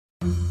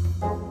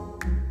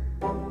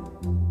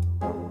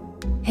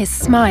His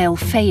smile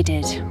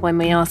faded when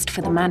we asked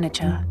for the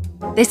manager.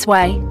 "This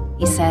way,"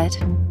 he said,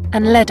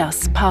 and led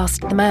us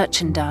past the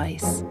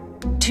merchandise.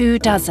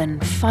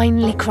 24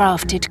 finely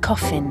crafted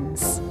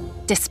coffins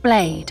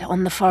displayed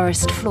on the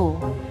forest floor.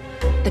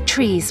 The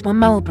trees were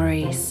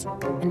mulberries,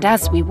 and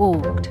as we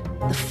walked,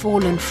 the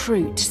fallen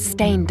fruit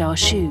stained our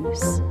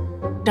shoes.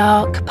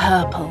 Dark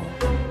purple,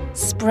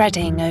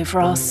 spreading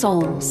over our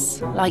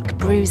soles like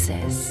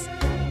bruises.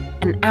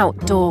 An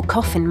outdoor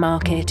coffin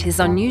market is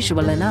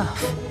unusual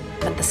enough,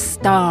 but the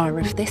star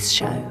of this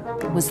show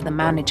was the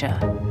manager.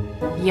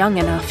 Young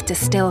enough to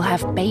still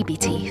have baby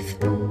teeth,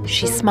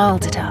 she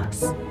smiled at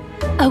us.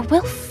 "Oh,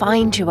 we'll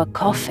find you a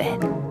coffin."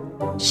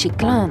 She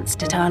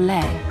glanced at our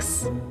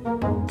legs.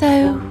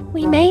 "Though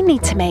we may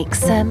need to make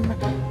some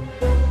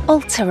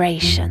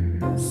alterations."